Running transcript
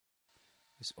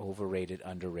Is overrated,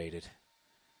 underrated.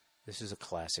 This is a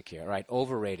classic here. All right,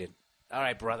 overrated. All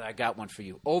right, brother, I got one for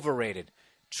you. Overrated.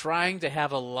 Trying to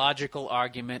have a logical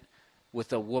argument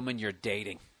with a woman you're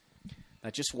dating.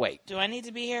 Now, just wait. Do I need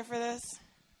to be here for this?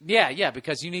 Yeah,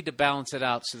 because you need to balance it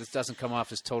out so this doesn't come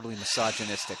off as totally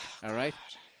misogynistic. All right?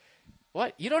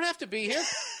 What? You don't have to be here?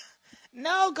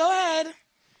 No, go ahead.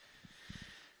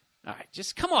 All right,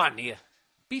 just come on, Nia.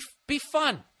 Be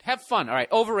fun. Have fun. All right,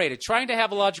 overrated. Trying to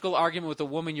have a logical argument with a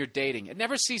woman you're dating. It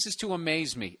never ceases to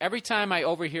amaze me. Every time I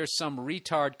overhear some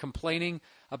retard complaining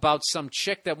about some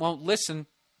chick that won't listen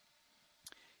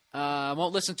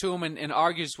to him and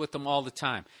argues with them all the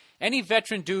time. Any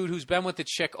veteran dude who's been with a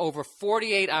chick over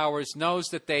 48 hours knows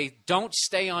that they don't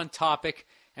stay on topic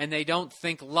and they don't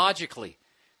think logically.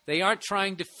 They aren't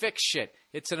trying to fix shit.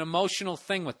 It's an emotional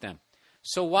thing with them.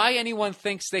 So why anyone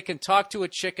thinks they can talk to a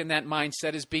chick in that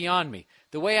mindset is beyond me.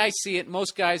 The way I see it,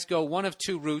 most guys go one of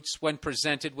two routes when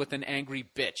presented with an angry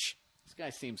bitch. This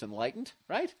guy seems enlightened,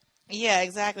 right? Yeah,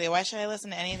 exactly. Why should I listen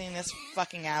to anything this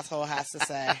fucking asshole has to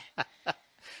say?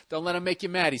 Don't let him make you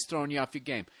mad. He's throwing you off your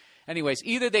game. Anyways,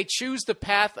 either they choose the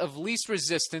path of least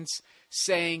resistance,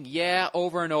 saying yeah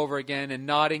over and over again and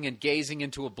nodding and gazing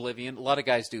into oblivion. A lot of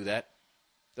guys do that.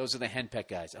 Those are the henpeck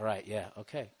guys. All right, yeah,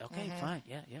 okay, fine,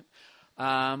 yeah.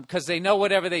 Because they know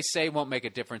whatever they say won't make a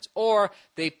difference. Or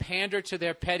they pander to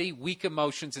their petty, weak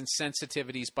emotions and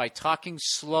sensitivities by talking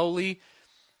slowly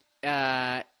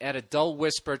at a dull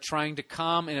whisper, trying to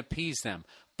calm and appease them.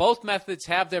 Both methods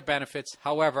have their benefits.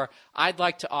 However, I'd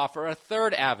like to offer a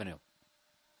third avenue,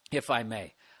 if I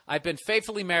may. I've been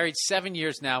faithfully married 7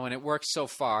 years now, and it works so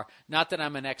far. Not that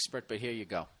I'm an expert, but here you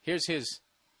go. Here's his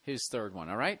third one,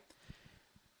 all right?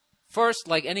 First,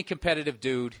 like any competitive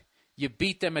dude, you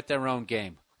beat them at their own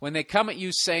game. When they come at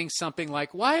you saying something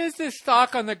like, why is this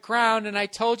sock on the ground and I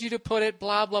told you to put it,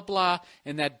 blah, blah, blah,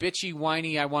 in that bitchy,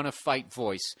 whiny, I want to fight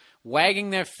voice, wagging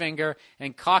their finger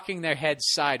and cocking their head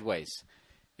sideways.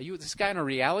 Are you this guy on a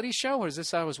reality show, or is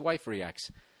this how his wife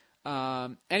reacts?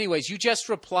 Anyways, you just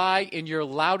reply in your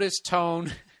loudest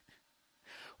tone,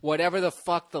 whatever the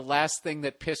fuck the last thing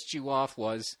that pissed you off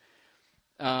was.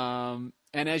 And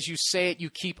as you say it, you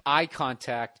keep eye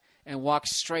contact and walk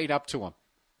straight up to him.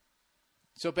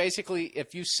 So basically,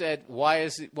 if you said, why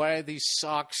are these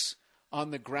socks on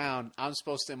the ground, I'm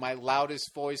supposed to, in my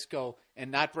loudest voice, go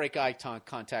and not break eye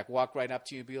contact, walk right up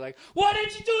to you and be like, why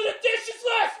didn't you do the dishes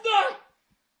last night?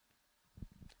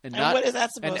 And what is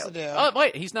that supposed to do? Oh,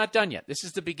 wait, he's not done yet. This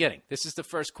is the beginning. This is the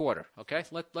first quarter, okay?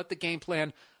 Let the game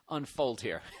plan unfold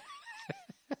here.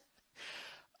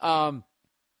 All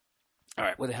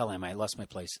right, where the hell am I? I lost my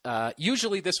place.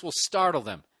 Usually this will startle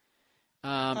them.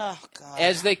 Oh, God.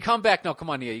 As they come back. No, come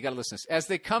on, Nia. You got to listen to this. As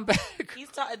they come back.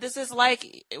 This is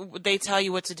like they tell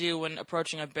you what to do when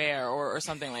approaching a bear or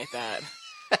something like that.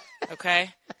 Okay?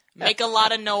 Make a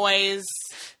lot of noise.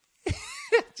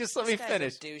 Just let me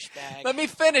finish. Douchebag. Let me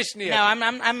finish, Nia. No, I'm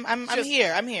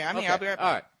here. I'm here. Okay. I'll be right back.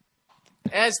 All right.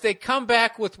 As they come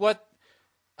back with what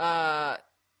does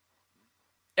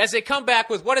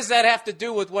that have to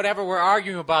do with whatever we're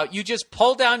arguing about? You just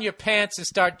pull down your pants and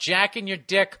start jacking your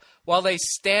dick while they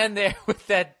stand there with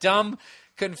that dumb,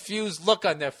 confused look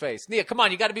on their face. Nia, come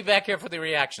on, you got to be back here for the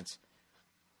reactions.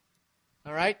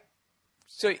 All right?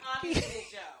 So. Obviously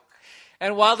a joke.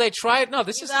 And while they try it,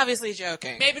 He's obviously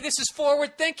joking. Maybe this is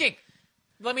forward thinking.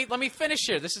 Let me finish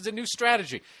here. This is a new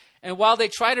strategy. And while they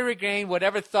try to regain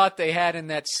whatever thought they had in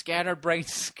that scatterbrained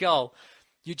skull,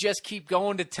 you just keep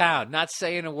going to town, not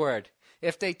saying a word.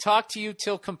 If they talk to you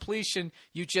till completion,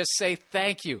 you just say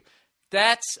thank you.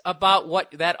 That's about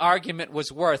what that argument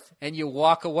was worth, and you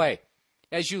walk away.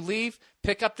 As you leave,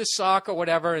 pick up the sock or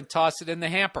whatever and toss it in the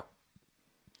hamper.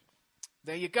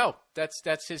 There you go.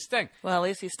 That's his thing. Well, at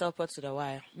least he still puts it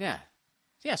away. Yeah.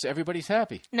 Yeah, so everybody's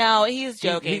happy. No, he's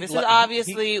joking. This is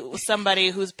obviously somebody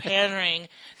who's pandering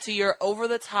to your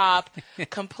over-the-top,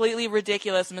 completely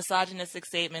ridiculous, misogynistic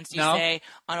statements you say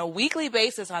on a weekly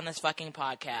basis on this fucking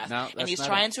podcast. No, and he's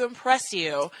trying to impress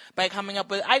you by coming up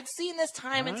with, I've seen this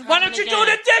time and time Why don't you do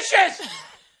the dishes?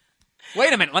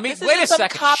 Wait a minute. Wait a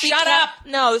second. Shut up.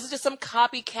 No, this is just some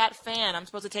copycat fan. I'm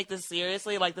supposed to take this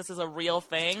seriously, like this is a real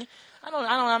thing.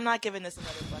 I'm not giving this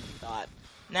another fucking thought.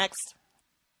 Next.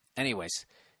 Anyways,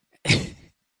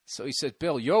 so he said,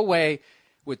 Bill, your way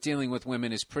with dealing with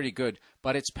women is pretty good,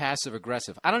 but it's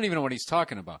passive-aggressive. I don't even know what he's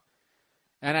talking about.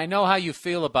 And I know how you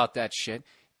feel about that shit,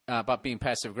 about being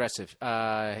passive-aggressive.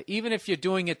 Even if you're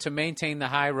doing it to maintain the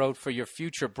high road for your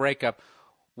future breakup,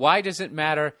 Why does it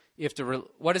matter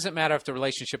what does it matter if the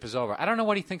relationship is over? I don't know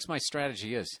what he thinks my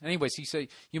strategy is. Anyways, he said,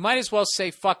 you might as well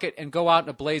say fuck it and go out in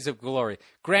a blaze of glory.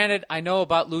 Granted, I know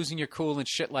about losing your cool and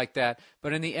shit like that,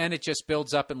 but in the end, it just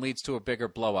builds up and leads to a bigger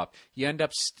blow up. You end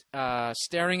up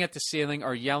staring at the ceiling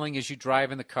or yelling as you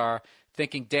drive in the car,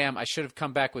 thinking, damn, I should have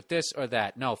come back with this or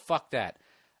that. No, fuck that.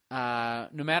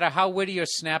 No matter how witty or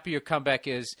snappy your comeback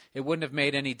is, it wouldn't have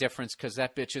made any difference because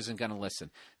that bitch isn't going to listen.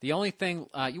 The only thing,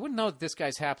 you wouldn't know that this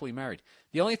guy's happily married.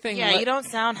 The only thing... Yeah, you don't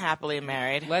sound happily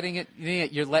married.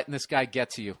 You're letting this guy get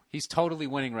to you. He's totally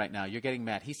winning right now. You're getting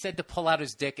mad. He said to pull out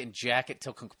his dick and jack it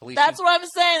till completion. That's what I'm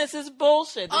saying. This is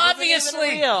bullshit. This Obviously. isn't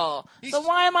even real. So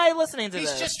why am I listening to this?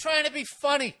 He's just trying to be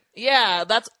funny. Yeah,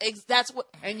 that's what...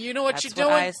 And you know what that's you're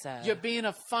what doing? I said. You're being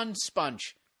a fun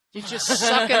sponge. You're just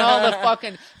sucking all the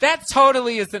fucking... That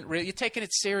totally isn't real. You're taking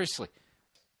it seriously.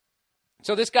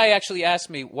 So this guy actually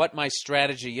asked me what my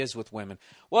strategy is with women.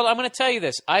 Well, I'm going to tell you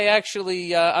this.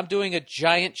 I'm doing a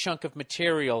giant chunk of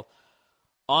material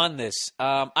on this.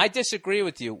 I disagree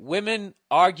with you. Women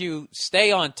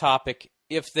stay on topic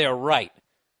if they're right.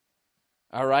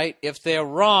 All right? If they're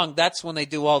wrong, that's when they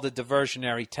do all the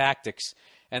diversionary tactics,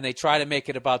 and they try to make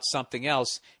it about something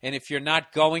else. And if you're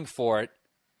not going for it,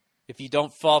 if you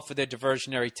don't fall for their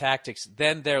diversionary tactics,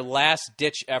 then their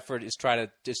last-ditch effort is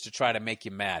to try to make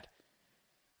you mad.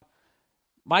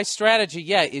 My strategy,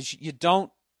 is you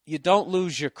don't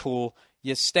lose your cool.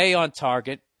 You stay on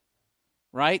target,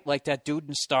 right? Like that dude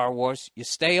in Star Wars. You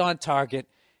stay on target,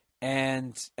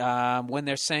 and when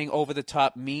they're saying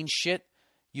over-the-top mean shit,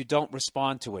 you don't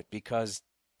respond to it because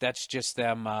that's just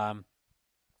them.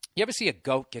 You ever see a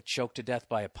goat get choked to death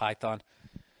by a python?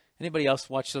 Anybody else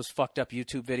watch those fucked up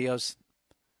YouTube videos?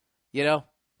 You know,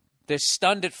 they're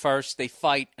stunned at first, they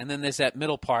fight, and then there's that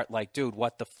middle part like, dude,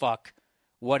 what the fuck?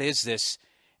 What is this?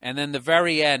 And then the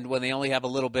very end, when they only have a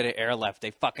little bit of air left, they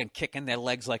fucking kicking their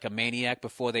legs like a maniac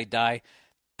before they die.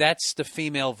 That's the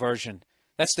female version.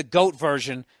 That's the goat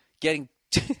version getting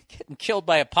killed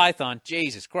by a python,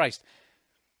 Jesus Christ,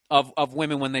 of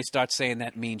women when they start saying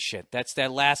that mean shit. That's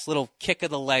that last little kick of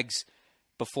the legs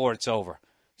before it's over.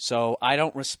 So I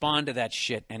don't respond to that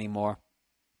shit anymore.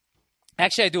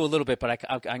 Actually, I do a little bit, but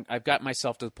I've got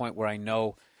myself to the point where I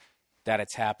know that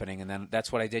it's happening. And then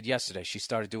that's what I did yesterday. She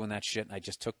started doing that shit, and I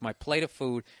just took my plate of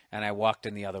food, and I walked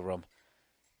in the other room.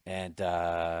 And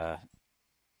I'm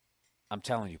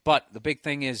telling you. But the big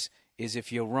thing is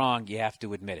if you're wrong, you have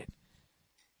to admit it,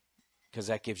 because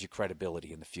that gives you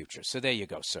credibility in the future. So there you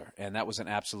go, sir. And that was an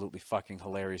absolutely fucking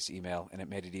hilarious email, and it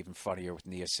made it even funnier with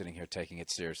Nia sitting here taking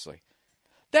it seriously.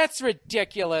 That's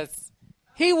ridiculous.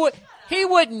 He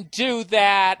wouldn't do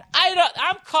that.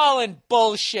 I'm calling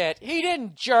bullshit. He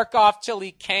didn't jerk off till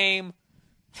he came.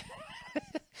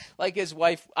 Like his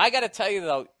wife. I got to tell you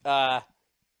though,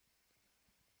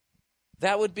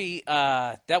 that would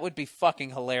be fucking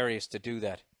hilarious to do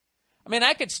that. I mean,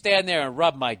 I could stand there and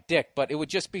rub my dick, but it would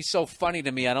just be so funny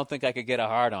to me. I don't think I could get a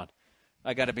hard on.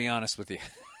 I got to be honest with you.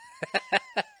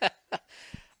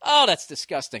 Oh, that's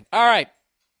disgusting. All right.